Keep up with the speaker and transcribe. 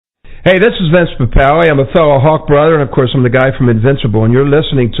Hey, this is Vince Papale. I'm a fellow Hawk brother, and of course I'm the guy from Invincible, and you're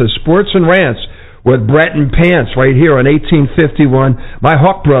listening to Sports and Rants with Brett and Pants right here on 1851, my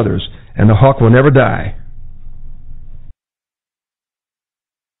Hawk brothers, and the Hawk will never die.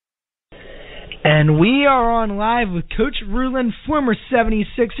 And we are on live with Coach Ruland, former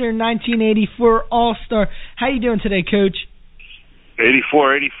 76er, 1984 All-Star. How you doing today, Coach?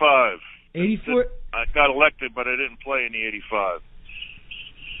 84, 85. 84? I got elected, but I didn't play in the 85.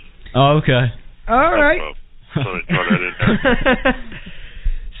 Oh, okay. All right. So I throw that in there.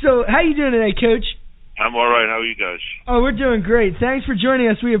 So, how you doing today, Coach? I'm all right. How are you guys? Oh, we're doing great. Thanks for joining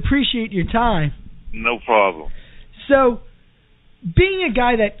us. We appreciate your time. No problem. So, being a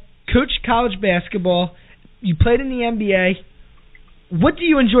guy that coached college basketball, you played in the NBA, what do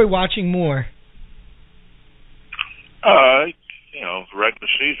you enjoy watching more?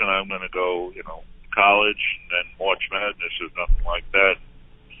 Regular season, I'm going to go, college and then March Madness is nothing like that.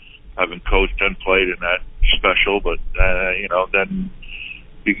 I haven't coached and played in that special, but then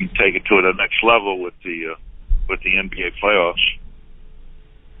you can take it to the next level with the NBA playoffs.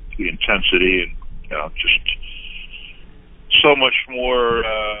 The intensity and just so much more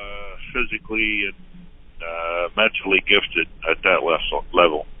physically and mentally gifted at that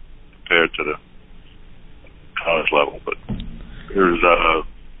level compared to the college level. But there's a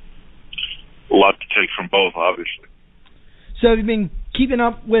lot to take from both, obviously. So have you been keeping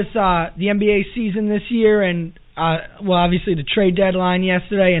up with the NBA season this year and, obviously the trade deadline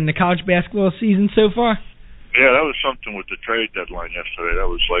yesterday and the college basketball season so far? Yeah, that was something with the trade deadline yesterday. That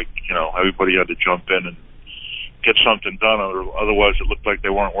was like, everybody had to jump in and get something done, otherwise it looked like they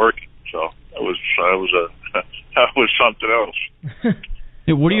weren't working. So that was something else.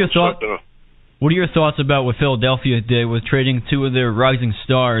 Hey, what are your thoughts about what Philadelphia did with trading two of their rising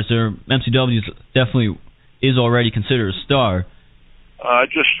stars? Their MCW definitely is already considered a star. I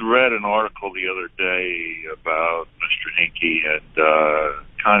just read an article the other day about Mr. Hinkie and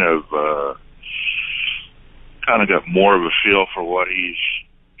kind of got more of a feel for what he's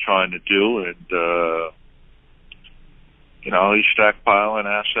trying to do, and he's stockpiling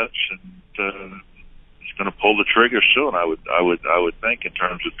assets, and he's going to pull the trigger soon. I would think in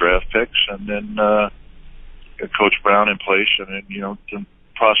terms of draft picks, and then get Coach Brown in place, and then the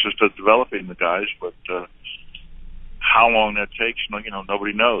process of developing the guys. But how long that takes,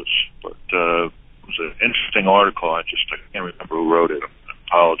 nobody knows. But it was an interesting article. I can't remember who wrote it. I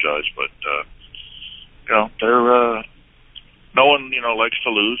apologize, but they're no one likes to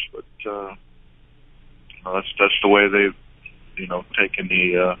lose, but that's the way they've taken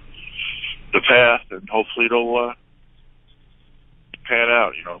the path, and hopefully it'll pan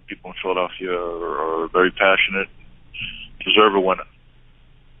out. People in Philadelphia are very passionate, deserve a winner.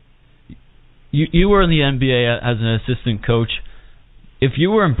 You were in the NBA as an assistant coach. If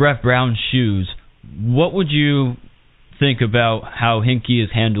you were in Brett Brown's shoes, what would you think about how Hinkie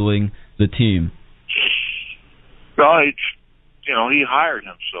is handling the team? Well, he hired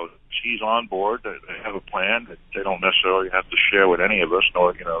him, so he's on board. They have a plan that they don't necessarily have to share with any of us,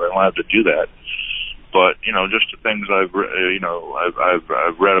 nor they don't have to do that. But just the things I've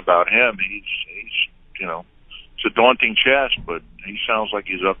read about him, he's it's a daunting task, but he sounds like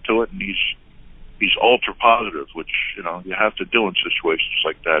he's up to it, and he's ultra positive, which you have to do in situations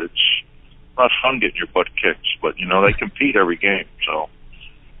like that. It's not fun getting your butt kicked, but they compete every game, so.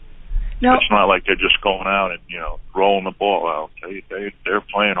 Now, it's not like they're just going out and rolling the ball out. They're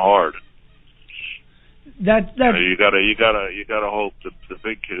playing hard. You gotta hope that the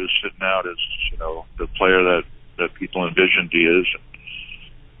big kid who's sitting out is the player that people envisioned he is.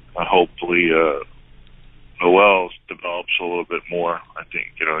 And hopefully Noel develops a little bit more. I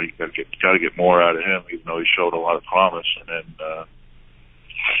think you got to get more out of him, even though he showed a lot of promise. And then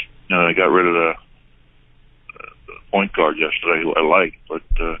they got rid of the point guard yesterday, who I liked, but.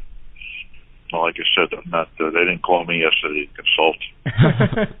 Like I said, they didn't call me yesterday to consult.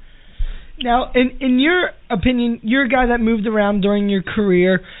 Now, in your opinion, you're a guy that moved around during your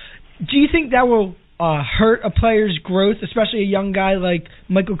career. Do you think that will hurt a player's growth, especially a young guy like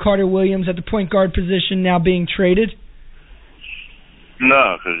Michael Carter-Williams at the point guard position now being traded?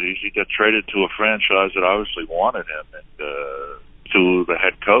 No, because he got traded to a franchise that obviously wanted him, and to the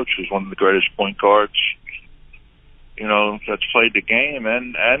head coach, who's one of the greatest point guards that's played the game,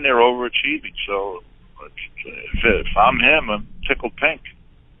 and they're overachieving. So if I'm him, I'm tickled pink.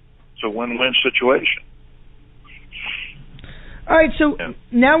 It's a win-win situation. All right, so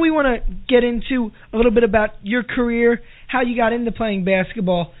now we want to get into a little bit about your career, how you got into playing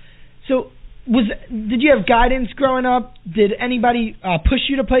basketball. So did you have guidance growing up? Did anybody push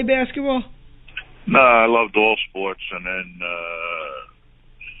you to play basketball? No, I loved all sports, and then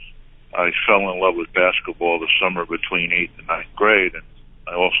I fell in love with basketball the summer between 8th and 9th grade, and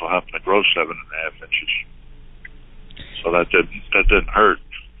I also happened to grow 7.5 inches. So that didn't hurt.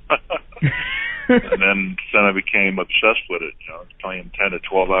 And then I became obsessed with it. Playing 10 to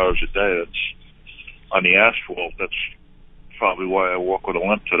 12 hours a day. That's on the asphalt. That's probably why I walk with a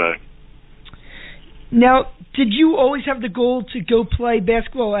limp today. Now, did you always have the goal to go play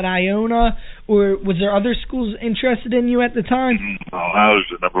basketball at Iona, or was there other schools interested in you at the time? I was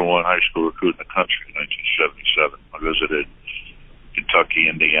the number one high school recruit in the country in 1977. I visited Kentucky,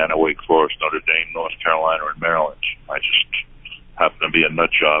 Indiana, Wake Forest, Notre Dame, North Carolina, and Maryland. I just happened to be a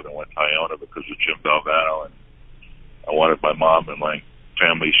nut job and went to Iona because of Jim Valvano, and I wanted my mom and my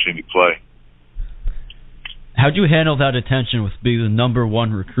family to see me play. How'd you handle that attention with being the number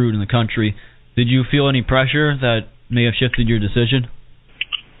one recruit in the country? Did you feel any pressure that may have shifted your decision?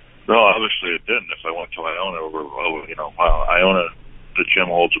 No, obviously it didn't. If I went to Iona Iona, the gym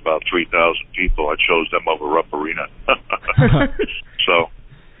holds about 3,000 people. I chose them over Rupp Arena. So,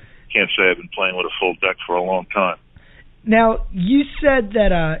 can't say I've been playing with a full deck for a long time. Now, you said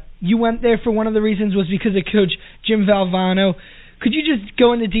that you went there for one of the reasons was because of Coach Jim Valvano. Could you just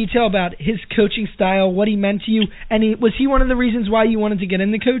go into detail about his coaching style, what he meant to you, and was he one of the reasons why you wanted to get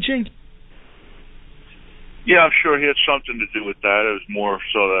into coaching? Yeah, I'm sure he had something to do with that. It was more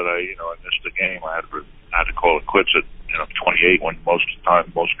so that I missed the game. I had to call it quits at 28 when most of the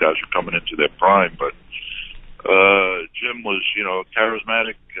time most guys are coming into their prime. But Jim was a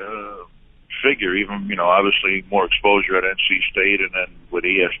charismatic figure. Even obviously more exposure at NC State and then with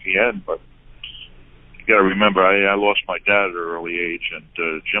ESPN. But you got to remember, I lost my dad at an early age, and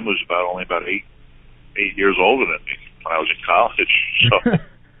Jim was only about eight years older than me when I was in college. So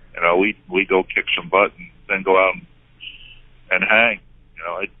we go kick some butt and then go out and hang.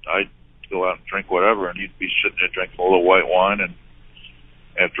 I'd go out and drink whatever, and he'd be sitting there drinking a little white wine, and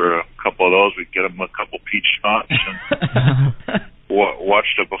after a couple of those, we'd get him a couple peach schnapps and watch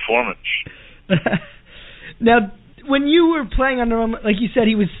the performance. Now, when you were playing under him, like you said,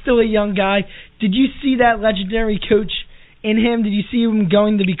 he was still a young guy. Did you see that legendary coach in him? Did you see him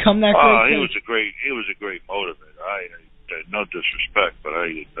going to become that great coach? He was a great motivator. No disrespect, but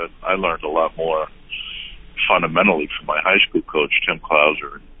I learned a lot more fundamentally from my high school coach, Tim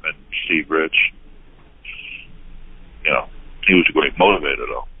Clouser, and Steve Rich. He was a great motivator,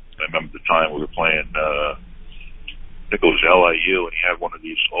 though. I remember the time we were playing, I think it was LIU, and he had one of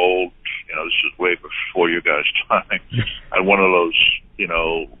these old, this is way before your guys' time, had one of those, it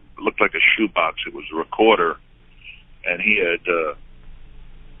looked like a shoebox. It was a recorder, and he had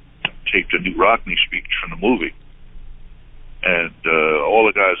taped a New Rockney speech from the movie. And all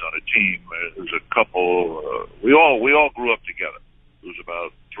the guys on the team, there was a couple. We all grew up together. There was about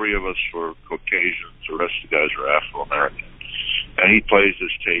 3 of us were Caucasians. The rest of the guys were Afro American. And he plays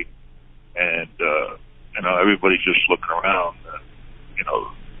this tape, and everybody's just looking around.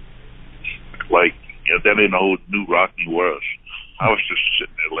 They didn't know who New Rockney was. I was just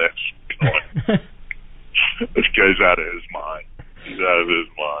sitting there laughing. This guy's out of his mind. He's out of his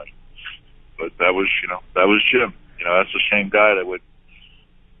mind. But that was Jim. That's the same guy that would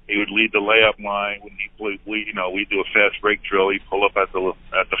lead the layup line when we do a fast break drill. He'd pull up at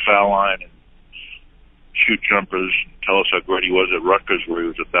the foul line and shoot jumpers and tell us how great he was at Rutgers, where he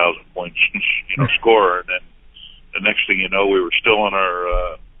was 1,000 points, scorer. And then the next thing you know, we were still on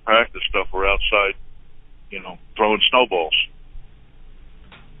our practice stuff. We're outside, throwing snowballs.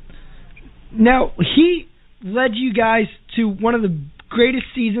 Now, he led you guys to one of the greatest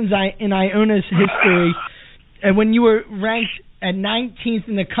seasons in Iona's history. And when you were ranked at 19th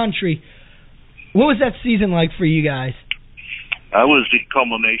in the country, what was that season like for you guys? That was the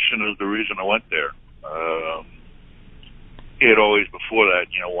culmination of the reason I went there. He had always, before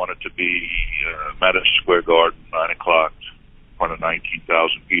that, wanted to be Madison Square Garden, 9 o'clock, in front of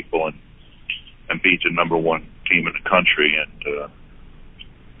 19,000 people, and beat the number one team in the country. And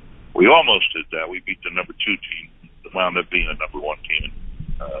we almost did that. We beat the number 2 team. It wound up being the number 1 team.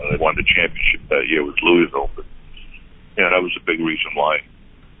 They won the championship that year with Louisville. But, that was a big reason why.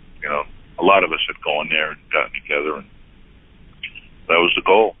 A lot of us had gone there and gotten together, and that was the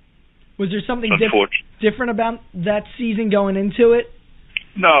goal. Was there something different about that season going into it?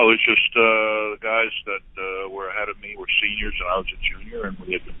 No, it was just the guys that were ahead of me were seniors, and I was a junior, and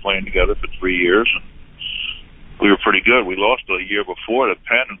we had been playing together for 3 years, and we were pretty good. We lost a year before to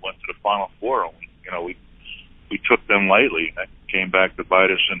Penn and went to the Final Four. We took them lightly, and that came back to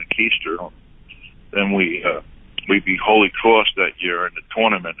bite us in the keister. Then we beat Holy Cross that year in the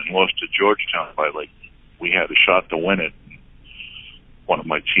tournament and lost to Georgetown by we had a shot to win it. One of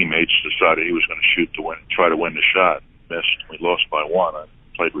my teammates decided he was going to shoot to win, try to win the shot. Missed. We lost by 1.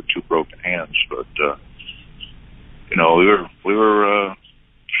 played with 2 broken hands. But you know, we were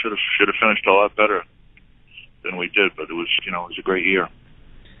should have finished a lot better than we did. But it was a great year.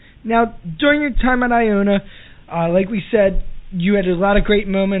 Now, during your time at Iona, like we said, you had a lot of great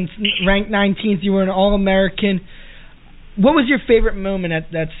moments. Ranked 19th, you were an All-American. What was your favorite moment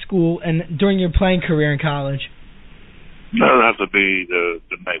at that school and during your playing career in college? That would have to be the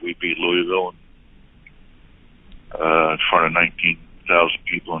night we beat Louisville in front of 19,000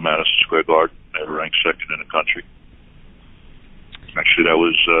 people in Madison Square Garden. They were ranked 2nd in the country. Actually, that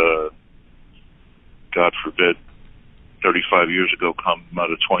was, God forbid, 35 years ago, come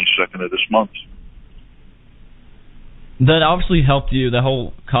the 22nd of this month. That obviously helped you. The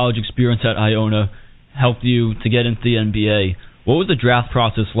whole college experience at Iona helped you to get into the NBA. What was the draft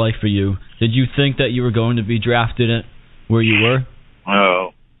process like for you? Did you think that you were going to be drafted at where you were?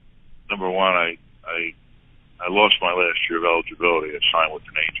 Well, number one, I lost my last year of eligibility. I signed with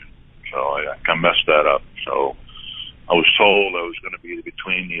an agent, so I messed that up. So I was told I was going to be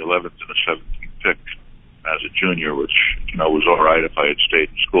between the 11th and the 17th pick as a junior, which was all right if I had stayed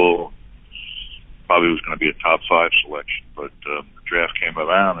in school. Probably was going to be a top 5 selection, but the draft came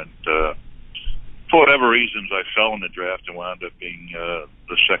around, and for whatever reasons, I fell in the draft and wound up being the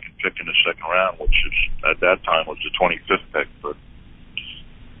 2nd pick in the 2nd round, which is at that time was the 25th pick. But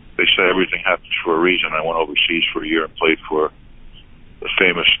they say everything happens for a reason. I went overseas for a year and played for the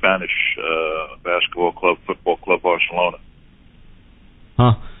famous Spanish basketball club, football club Barcelona.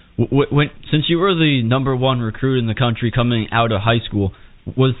 Huh. Since you were the number 1 recruit in the country coming out of high school,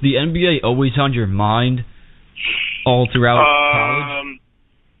 was the NBA always on your mind all throughout college?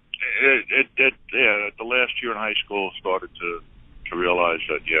 Yeah, the last year in high school started to realize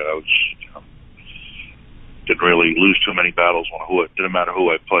that, I was didn't really lose too many battles on didn't matter who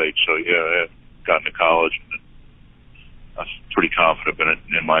I played. So, I had gotten to college, and I was pretty confident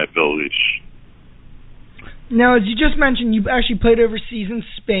in my abilities. Now, as you just mentioned, you actually played overseas in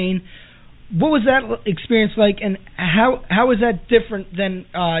Spain. What was that experience like, and how is that different than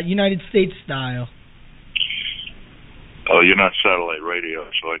United States style? Oh, you're not satellite radio,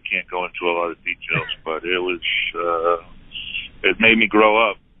 so I can't go into a lot of details. But it was, it made me grow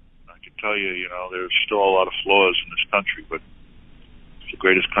up. I can tell you, there's still a lot of flaws in this country, but it's the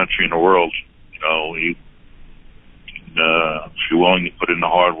greatest country in the world. If you're willing to put in the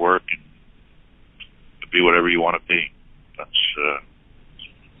hard work and to be whatever you want to be, that's.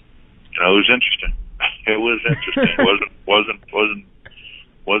 It was interesting. It was interesting. It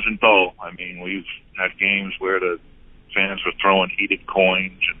wasn't dull. I mean, we've had games where the fans were throwing heated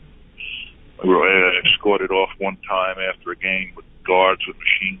coins, and we were escorted off one time after a game with guards with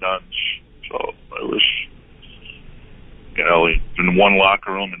machine guns. So it was, in one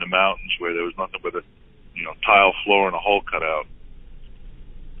locker room in the mountains where there was nothing but a, tile floor and a hole cut out.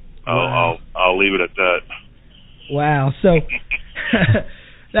 Wow. I'll leave it at that. Wow. So.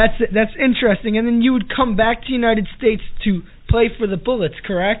 That's interesting. And then you would come back to the United States to play for the Bullets,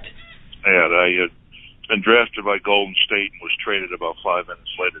 correct? Yeah, I had been drafted by Golden State and was traded about 5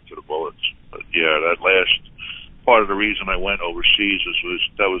 minutes later to the Bullets. But that last part of the reason I went overseas was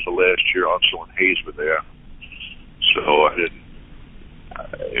that was the last year Unseld and Hayes were there. So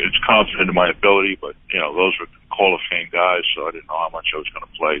it's confident in my ability, but those were Hall of Fame guys, so I didn't know how much I was going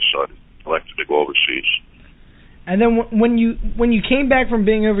to play, so I elected to go overseas. And then when you came back from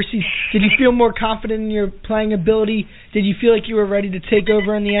being overseas, did you feel more confident in your playing ability? Did you feel like you were ready to take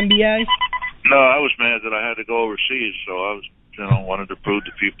over in the NBA? No, I was mad that I had to go overseas, so I was, wanted to prove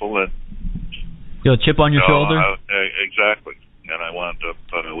to people that. You have a chip on your shoulder? Exactly. And I wound up,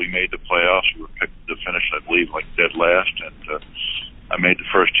 we made the playoffs. We were picked to finish, I believe, like dead last, and I made the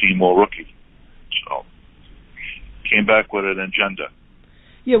first team All-Rookie. So, came back with an agenda.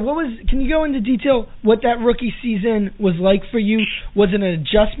 Yeah, can you go into detail what that rookie season was like for you? Was it an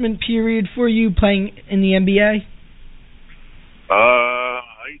adjustment period for you playing in the NBA?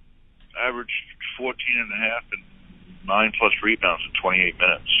 I averaged 14 and a half and 9+ rebounds in 28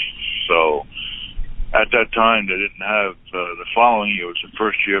 minutes. So at that time, they didn't have, the following year, it was the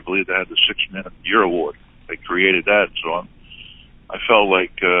first year, I believe they had the 6-Man of the Year award. They created that. So I felt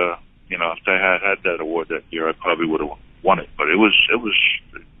like, if they had that award that year, I probably would have won it. But it was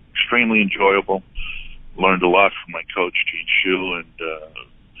extremely enjoyable. Learned a lot from my coach, Gene Shue, and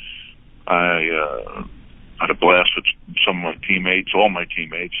I had a blast with some of my teammates, all my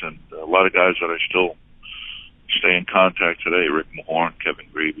teammates, and a lot of guys that I still stay in contact today. Rick Mahorn, Kevin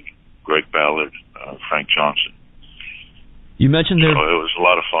Greavy, Greg Ballard, Frank Johnson. You mentioned there. So it was a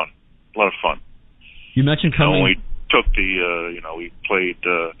lot of fun. A lot of fun. You mentioned coming. We took the, we played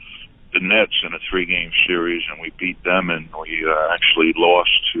the the Nets in a 3-game series, and we beat them, and we actually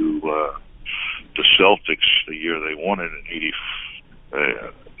lost to the Celtics the year they won it in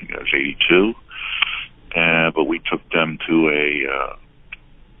I think it was 82. But we took them to a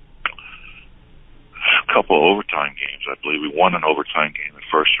couple of overtime games. I believe we won an overtime game, the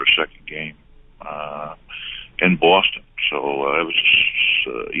first or second game, in Boston. So it was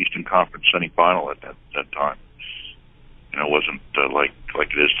Eastern Conference semifinal at that time. It wasn't like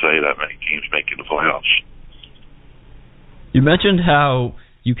it is today, that many teams making the playoffs. You mentioned how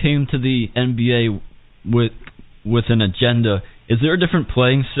you came to the NBA with an agenda. Is there a different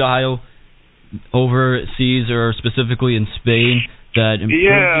playing style overseas or specifically in Spain that improved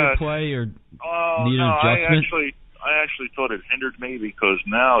your play or needed adjustment? I actually thought it hindered me, because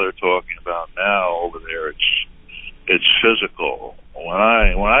now they're talking about over there it's physical. When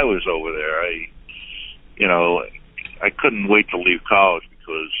I was over there, I couldn't wait to leave college,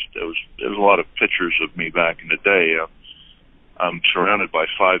 because there was a lot of pictures of me back in the day. I'm surrounded by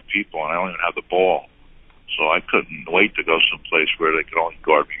 5 people, and I don't even have the ball, so I couldn't wait to go someplace where they could only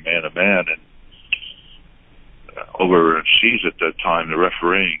guard me man to man. And overseas at that time, the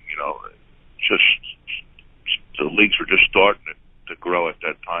refereeing, just the leagues were just starting to grow at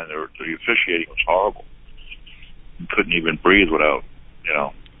that time. The officiating was horrible. You couldn't even breathe without,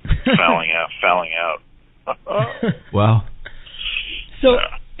 fouling out. Wow. So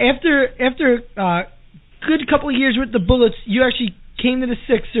after a good couple of years with the Bullets, you actually came to the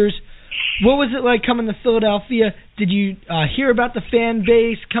Sixers. What was it like coming to Philadelphia? Did you hear about the fan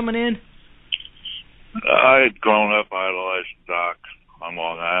base coming in? I had grown up idolizing Doc on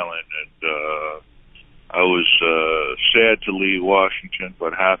Long Island, and I was sad to leave Washington,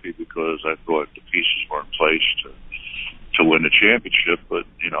 but happy because I thought the pieces were in place to win the championship. But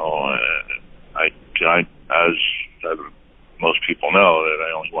I as most people know, that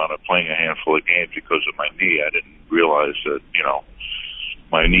I only wound up playing a handful of games because of my knee. I didn't realize that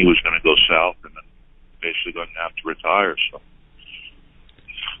my knee was going to go south, and then basically going to have to retire. So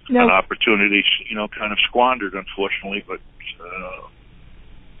an opportunity, kind of squandered, unfortunately. But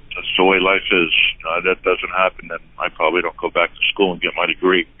that's the way life is. That doesn't happen, then I probably don't go back to school and get my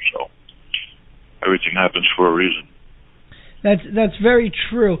degree. So everything happens for a reason. That's very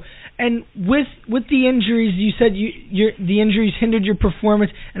true. And with the injuries, you said the injuries hindered your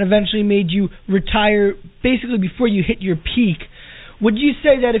performance and eventually made you retire basically before you hit your peak. Would you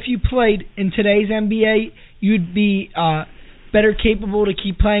say that if you played in today's NBA, you'd be better capable to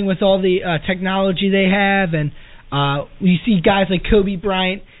keep playing with all the technology they have? And you see guys like Kobe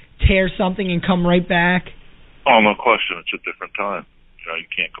Bryant tear something and come right back? Oh, no question. It's a different time. You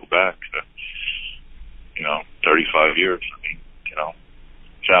can't go back. 35 years. I mean,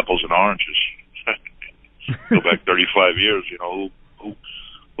 it's apples and oranges. Go back 35 years.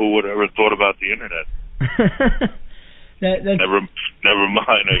 Who would have ever thought about the internet? Never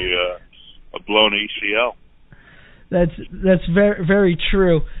mind a blown ACL. That's very, very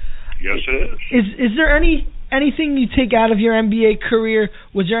true. Yes, it is. Is there anything you take out of your NBA career?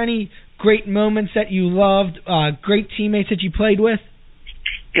 Was there any great moments that you loved? Great teammates that you played with?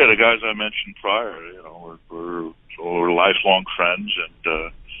 Yeah, the guys I mentioned prior, we're lifelong friends,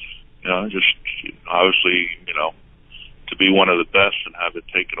 and just obviously, to be one of the best and have it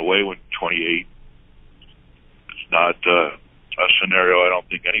taken away when 28, it's not a scenario I don't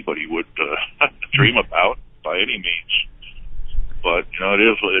think anybody would dream about by any means. But it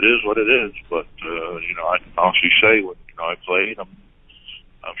is what it is. But I can honestly say when I played,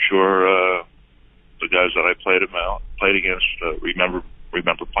 I'm sure the guys that I played against remember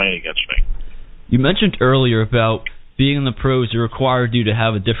playing against me. You mentioned earlier about being in the pros, it required you to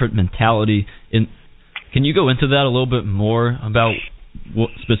have a different mentality. Can you go into that a little bit more about what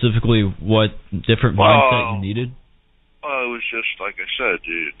different mindset you needed? Well, it was just like I said,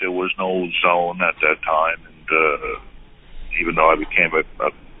 there was no zone at that time, and even though I became a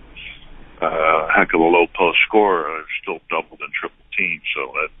heck of a low post scorer, I was still doubled and triple teamed.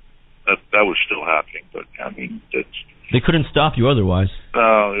 So that was still happening. But I mean, they couldn't stop you otherwise.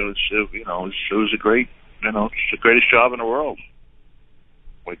 No, it was a great, it's the greatest job in the world.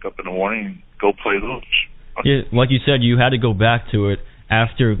 Wake up in the morning and go play those. Yeah, like you said, you had to go back to it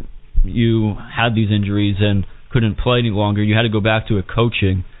after you had these injuries and couldn't play any longer. You had to go back to it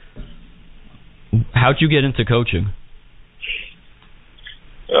coaching. How'd you get into coaching?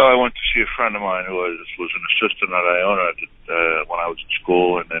 Well, I went to see a friend of mine who was an assistant at Iona when I was in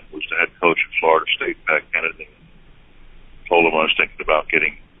school, and then was the head coach at Florida State back then. And told him I was thinking about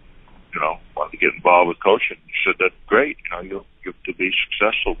wanted to get involved with coaching. He said, "That's great. You'll get to be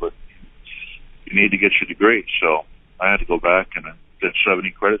successful, but you need to get your degree." So I had to go back and did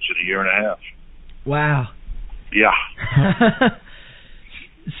 70 credits in a year and a half. Wow. Yeah.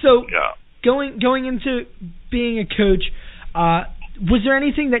 So, yeah. Going into being a coach, was there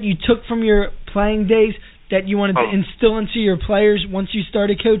anything that you took from your playing days that you wanted to instill into your players once you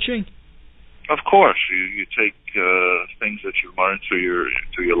started coaching? Of course, you take things that you learn through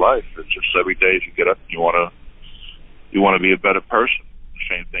your life. It's just every day as you get up, and you want to be a better person.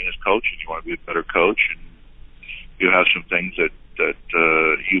 The same thing as coaching. You want to be a better coach, and you have some things that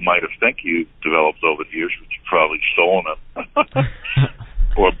you might have think you developed over the years, but you've probably stolen them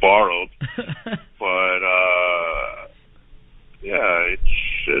or borrowed. But yeah,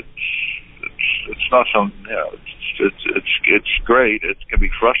 it's not something. Yeah, it's great. It can be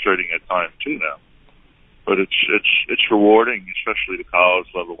frustrating at times too now, but it's rewarding, especially the college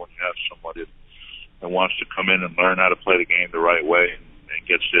level, when you have somebody that wants to come in and learn how to play the game the right way and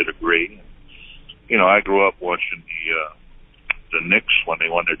gets their degree. You know, I grew up watching the Knicks when they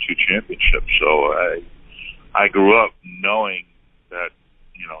won their 2 championships, so I grew up knowing that,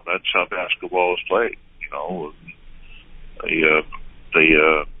 you know, that's how basketball is played. You know,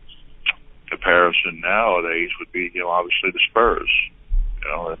 the comparison nowadays would be, you know, obviously the Spurs. You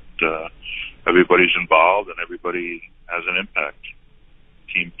know, that everybody's involved and everybody has an impact.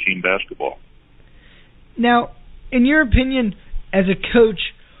 Team basketball. Now, in your opinion, as a coach,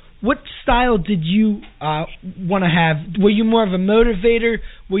 what style did you want to have? Were you more of a motivator?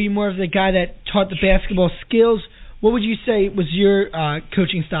 Were you more of the guy that taught the basketball skills? What would you say was your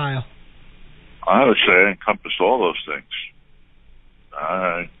coaching style? I would say I encompassed all those things.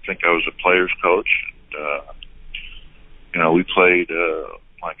 I think I was a player's coach. You know, we played,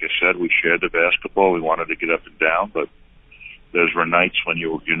 like I said, we shared the basketball. We wanted to get up and down, but those were nights when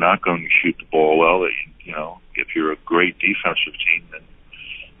you're not going to shoot the ball well. That you know, if you're a great defensive team, then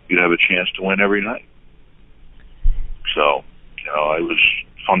you'd have a chance to win every night. So, you know, it was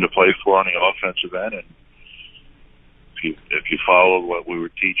fun to play for on the offensive end, and if you follow what we were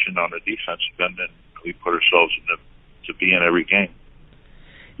teaching on the defensive end, then we put ourselves to be in every game.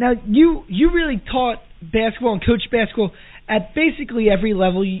 Now, you really taught basketball and coached basketball at basically every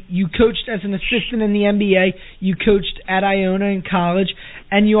level. You coached as an assistant in the NBA, you coached at Iona in college,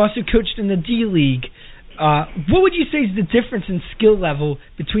 and you also coached in the D-League. What would you say is the difference in skill level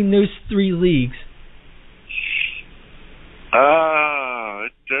between those 3 leagues?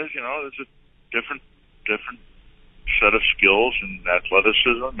 There's a different set of skills and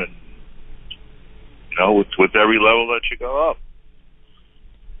athleticism, and you know, with every level that you go up.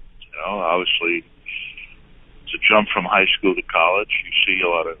 You know, obviously, to jump from high school to college, you see a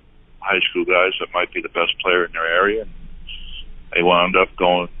lot of high school guys that might be the best player in their area, and they wound up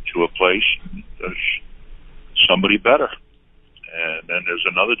going to a place and there's somebody better. And then there's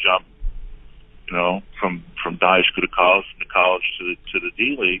another jump, you know, from the high school to college, from the college to the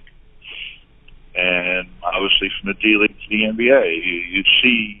D-League, and obviously from the D-League to the NBA. You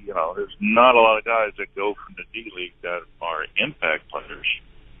see, you know, there's not a lot of guys that go from the D-League that are impact players,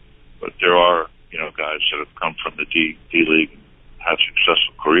 but there are, you know, guys that have come from the D-League and had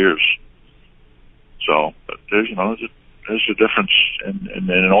successful careers. So, but there's a difference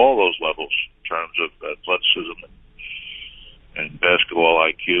in all those levels in terms of athleticism and basketball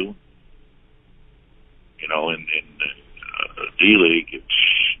IQ. You know, in D-League, it's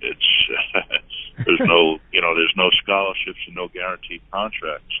there's no scholarships and no guaranteed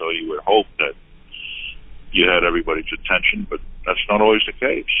contract. So you would hope that you had everybody's attention, but that's not always the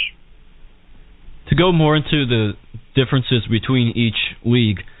case. To go more into the differences between each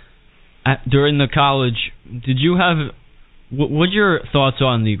league, during the college, did you have, what's your thoughts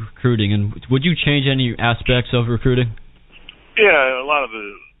on the recruiting, and would you change any aspects of recruiting? Yeah, a lot of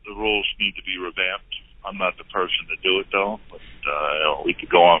the rules need to be revamped. I'm not the person to do it, though. But, we could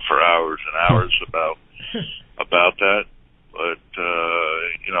go on for hours and hours about that. But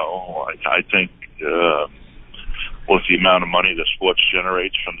I think with the amount of money that sports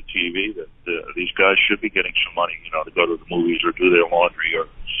generates from the TV, that these guys should be getting some money, you know, to go to the movies or do their laundry or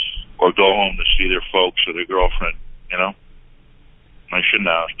go home to see their folks or their girlfriend. You know, they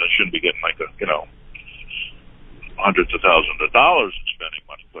shouldn't be getting like hundreds of thousands of dollars and spending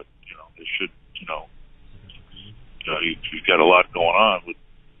money, but you know, they should. You've got a lot going on with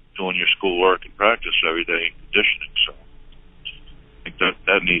doing your schoolwork and practice every day and conditioning, so I think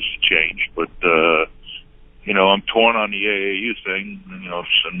that needs to change. But I'm torn on the AAU thing. You know,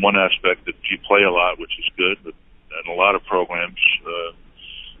 in one aspect that you play a lot, which is good, but in a lot of programs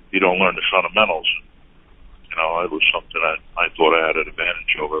you don't learn the fundamentals. You know, it was something I thought I had an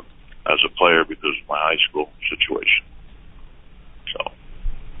advantage over as a player because of my high school situation. So.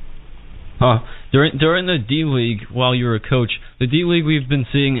 During during the D League, while you were a coach, the D League we've been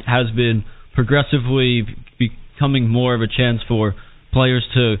seeing has been progressively becoming more of a chance for players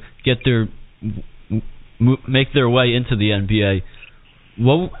to make their way into the NBA.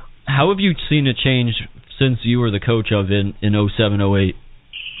 How have you seen it change since you were the coach of in 07, 08?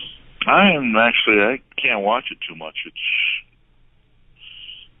 I can't watch it too much. It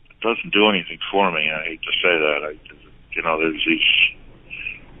doesn't do anything for me. I hate to say that. There's these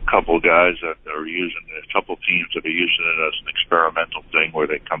couple guys that are using it, a couple teams that are using it as an experimental thing where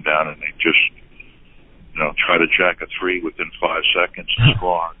they come down and they just, try to jack a three within 5 seconds and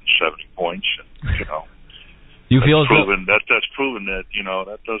score 70 points. And, you feel that's proven that,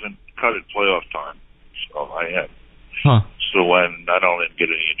 that doesn't cut it playoff time. So So when I don't get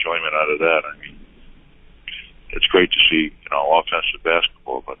any enjoyment out of that, I mean, it's great to see, offensive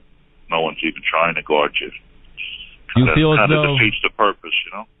basketball, but no one's even trying to guard you. You feel as though defeats the purpose,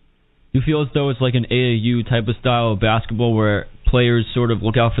 You feel as though it's like an AAU type of style of basketball where players sort of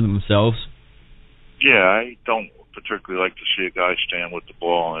look out for themselves? Yeah, I don't particularly like to see a guy stand with the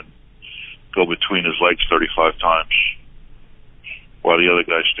ball and go between his legs 35 times while the other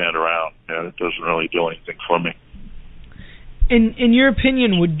guys stand around. Yeah, it doesn't really do anything for me. In your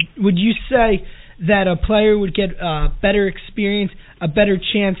opinion, would you say that a player would get better experience, a better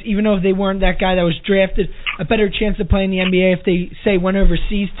chance, even though they weren't that guy that was drafted, a better chance to play in the NBA if they, say, went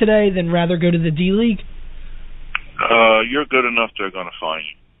overseas today than rather go to the D League? You're good enough, they're going to find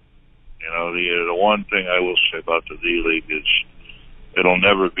you. The one thing I will say about the D League is it'll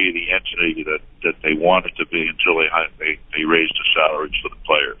never be the entity that they want it to be until they raise the salaries for the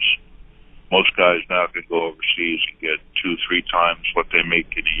players. Most guys now can go overseas and get 2-3 times what they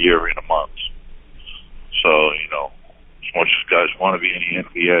make in a year in a month. So, as much as guys want to be in the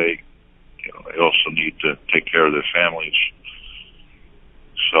NBA, they also need to take care of their families.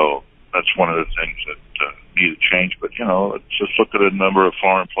 So that's one of the things that need to change. But, let's just look at the number of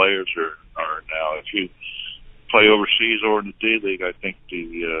foreign players are now. If you play overseas or in the D League, I think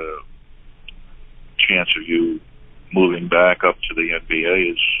the chance of you moving back up to the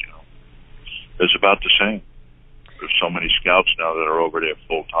NBA is about the same. There's so many scouts now that are over there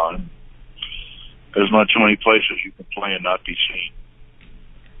full time. There's not too many places you can play and not be seen.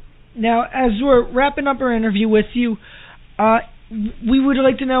 Now, as we're wrapping up our interview with you, we would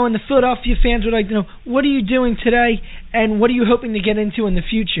like to know, and the Philadelphia fans would like to know, what are you doing today, and what are you hoping to get into in the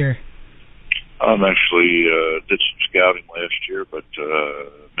future? I'm actually did some scouting last year, but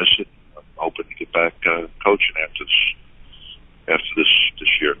miss it. I'm hoping to get back coaching after this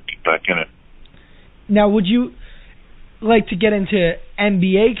year, get back in it. Now, would you like to get into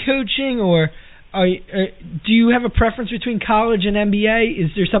NBA coaching, or do you have a preference between college and NBA?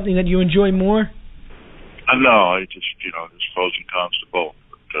 Is there something that you enjoy more? No, I just, there's pros and cons to both.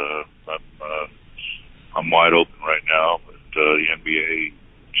 But I'm wide open right now, but the NBA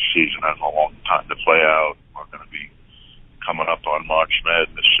season has a long time to play out. We're going to be coming up on March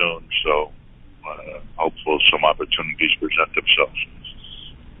Madness soon, so hopefully some opportunities present themselves.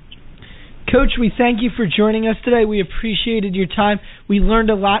 Coach, we thank you for joining us today. We appreciated your time. We learned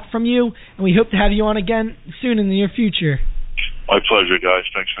a lot from you, and we hope to have you on again soon in the near future. My pleasure, guys.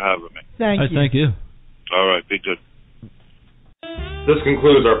 Thanks for having me. Thank you. Thank you. All right, be good. This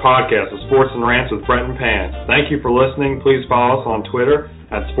concludes our podcast of Sports and Rants with Brent and Pants. Thank you for listening. Please follow us on Twitter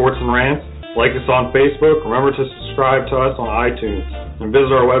 @Sports and Rants. Like us on Facebook. Remember to subscribe to us on iTunes. And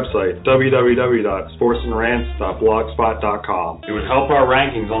visit our website, www.sportsandrants.blogspot.com. It would help our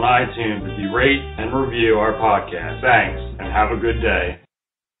rankings on iTunes if you rate and review our podcast. Thanks, and have a good day.